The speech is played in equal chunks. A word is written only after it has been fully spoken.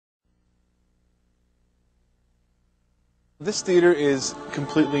This theater is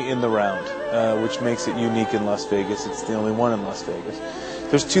completely in the round, which makes it unique in Las Vegas. It's the only one in Las Vegas.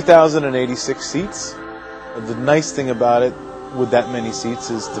 There's 2,086 seats. The nice thing about it with that many seats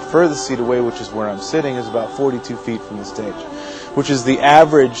is the furthest seat away, which is where I'm sitting, is about 42 feet from the stage, which is the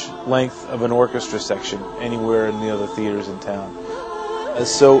average length of an orchestra section anywhere in the other theaters in town.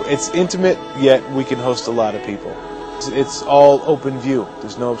 So it's intimate, yet we can host a lot of people. It's all open view.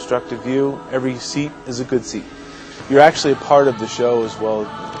 There's no obstructive view. Every seat is a good seat. You're actually a part of the show as well,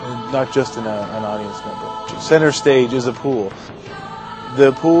 not just an audience member. Center stage is a pool.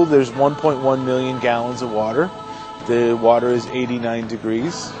 The pool, there's 1.1 million gallons of water. The water is 89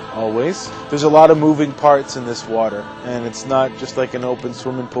 degrees, always. There's a lot of moving parts in this water, and it's not just like an open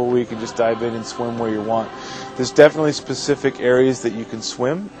swimming pool where you can just dive in and swim where you want. There's definitely specific areas that you can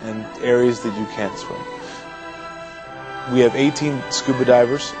swim and areas that you can't swim. We have 18 scuba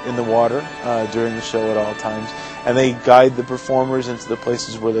divers in the water during the show at all times, and they guide the performers into the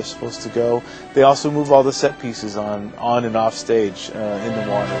places where they're supposed to go. They also move all the set pieces on and off stage in the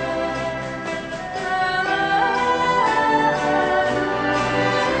water.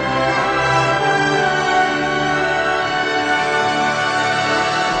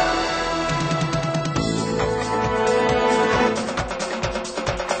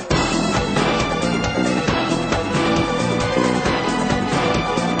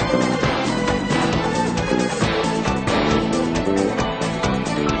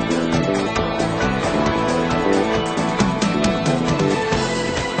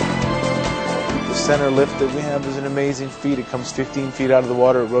 Center lift that we have is an amazing feat. It comes 15 feet out of the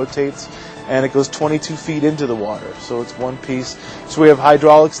water, it rotates, and it goes 22 feet into the water. So it's one piece. So we have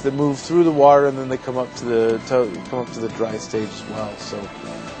hydraulics that move through the water, and then they come up to the dry stage as well. So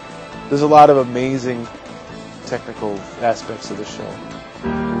there's a lot of amazing technical aspects of the show.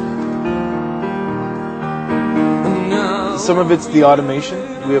 Some of it's the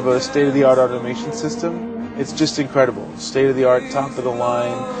automation. We have a state-of-the-art automation system. It's just incredible. State-of-the-art, top of the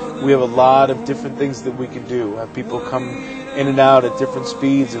line. We have a lot of different things that we can do. Have people come in and out at different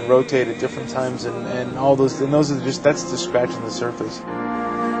speeds and rotate at different times, and all those. And those are that's just scratching the surface.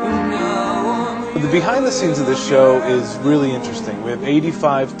 The behind the scenes of this show is really interesting. We have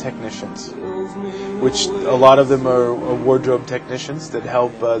 85 technicians, which a lot of them are wardrobe technicians that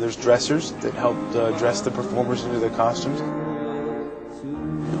help. There's dressers that help dress the performers into their costumes.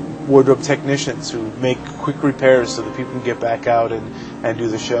 Wardrobe technicians who make quick repairs so that people can get back out and do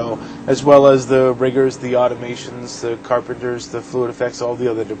the show, as well as the riggers, the automations, the carpenters, the fluid effects, all the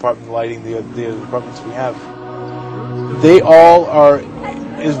other department lighting, the other departments we have. They all are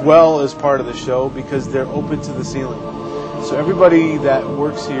as well as part of the show because they're open to the ceiling. So everybody that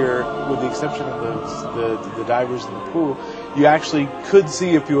works here, with the exception of the divers in the pool, you actually could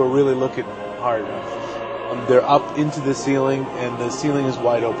see if you were really looking hard enough. They're up into the ceiling, and the ceiling is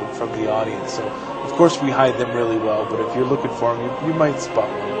wide open from the audience. So, of course, we hide them really well, but if you're looking for them, you might spot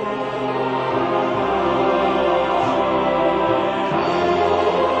one.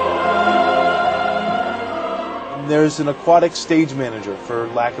 There's an aquatic stage manager, for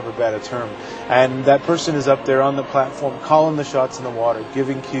lack of a better term, and that person is up there on the platform calling the shots in the water,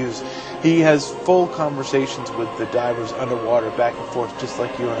 giving cues. He has full conversations with the divers underwater, back and forth, just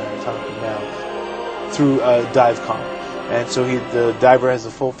like you and I are talking now, through DiveCom. And so the diver has a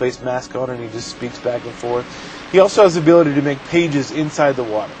full face mask on, and he just speaks back and forth. He also has the ability to make pages inside the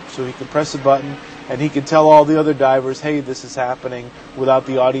water. So he can press a button, and he can tell all the other divers, hey, this is happening, without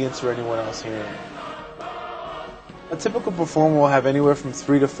the audience or anyone else hearing it. A typical performer will have anywhere from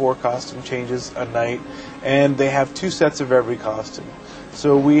 3 to 4 costume changes a night, and they have 2 sets of every costume.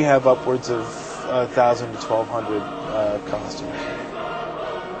 So we have upwards of 1,000 to 1,200 costumes.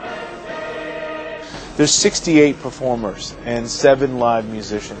 There's 68 performers and 7 live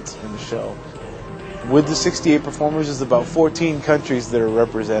musicians in the show. With the 68 performers, there's about 14 countries that are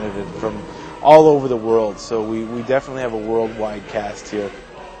represented from all over the world, so we definitely have a worldwide cast here.